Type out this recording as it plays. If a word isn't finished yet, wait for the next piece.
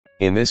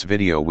In this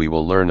video we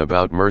will learn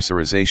about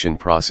mercerization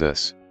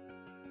process.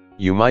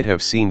 You might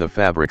have seen the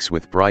fabrics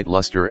with bright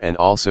luster and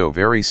also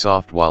very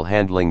soft while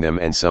handling them,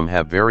 and some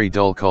have very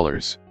dull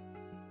colors.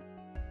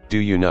 Do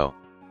you know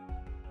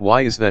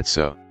why is that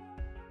so?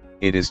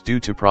 It is due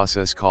to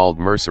process called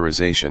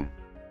mercerization.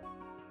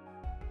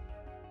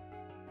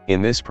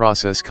 In this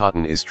process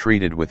cotton is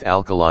treated with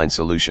alkaline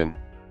solution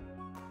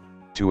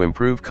to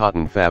improve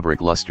cotton fabric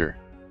luster,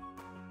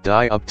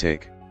 dye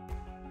uptake,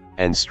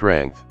 and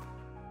strength.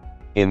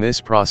 In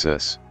this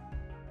process,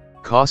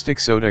 caustic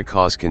soda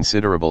cause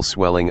considerable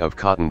swelling of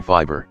cotton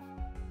fiber.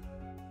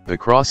 The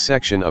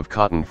cross-section of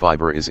cotton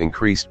fiber is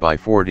increased by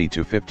 40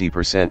 to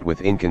 50%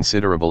 with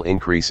inconsiderable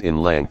increase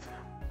in length,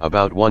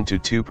 about 1 to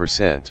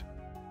 2%.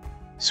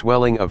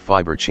 Swelling of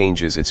fiber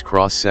changes its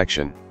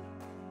cross-section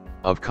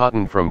of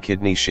cotton from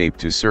kidney shape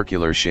to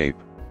circular shape.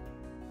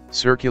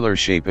 Circular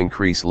shape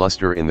increase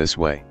luster in this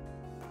way.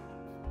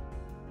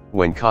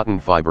 When cotton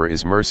fiber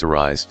is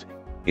mercerized,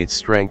 its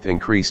strength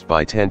increased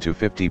by 10 to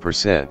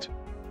 50%.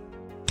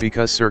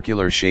 Because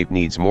circular shape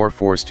needs more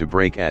force to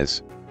break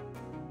as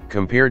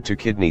compared to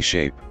kidney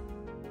shape.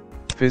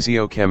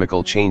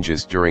 Physiochemical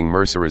changes during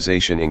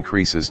mercerization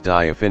increases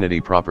dye affinity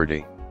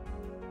property.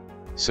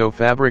 So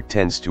fabric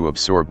tends to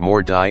absorb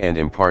more dye and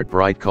impart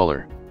bright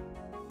color.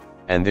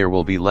 And there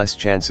will be less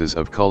chances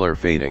of color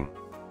fading.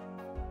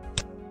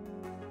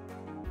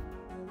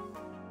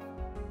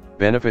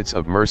 Benefits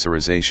of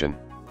mercerization: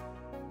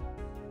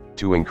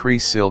 to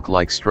increase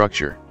silk-like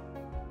structure,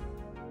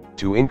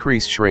 to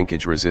increase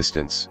shrinkage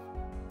resistance,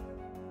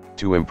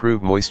 to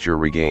improve moisture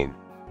regain,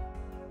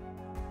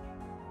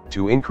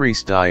 to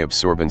increase dye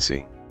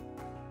absorbency,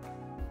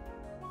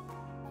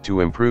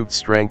 to improve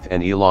strength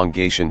and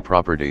elongation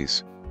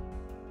properties,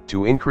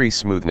 to increase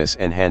smoothness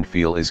and hand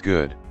feel is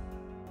good.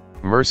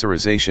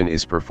 Mercerization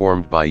is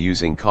performed by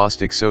using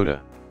caustic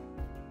soda.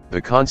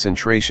 The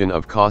concentration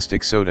of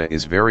caustic soda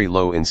is very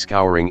low, in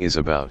scouring is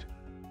about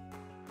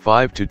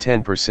 5 to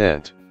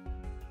 10%,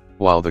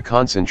 while the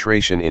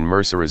concentration in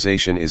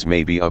mercerization is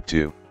maybe up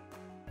to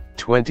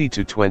 20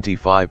 to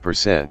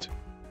 25%.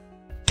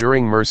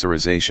 During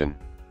mercerization,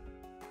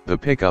 the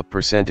pickup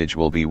percentage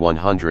will be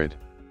 100.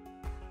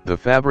 The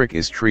fabric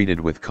is treated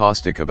with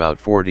caustic about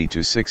 40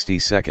 to 60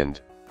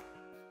 seconds.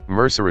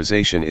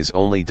 Mercerization is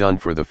only done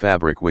for the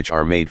fabric which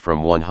are made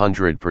from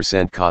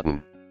 100%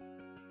 cotton,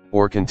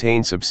 or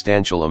contain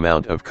substantial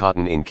amount of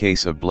cotton in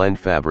case of blend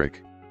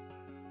fabric.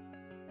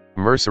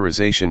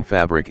 Mercerization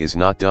fabric is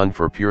not done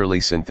for purely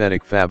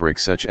synthetic fabric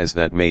such as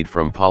that made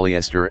from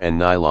polyester and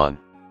nylon.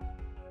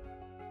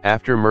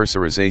 After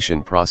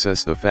mercerization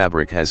process the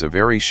fabric has a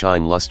very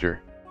shine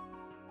luster.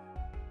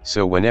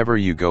 So whenever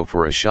you go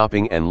for a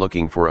shopping and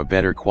looking for a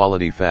better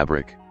quality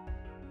fabric,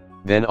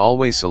 then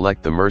always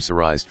select the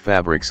mercerized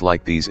fabrics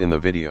like these in the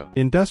video.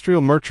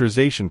 Industrial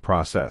mercerization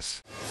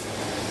process.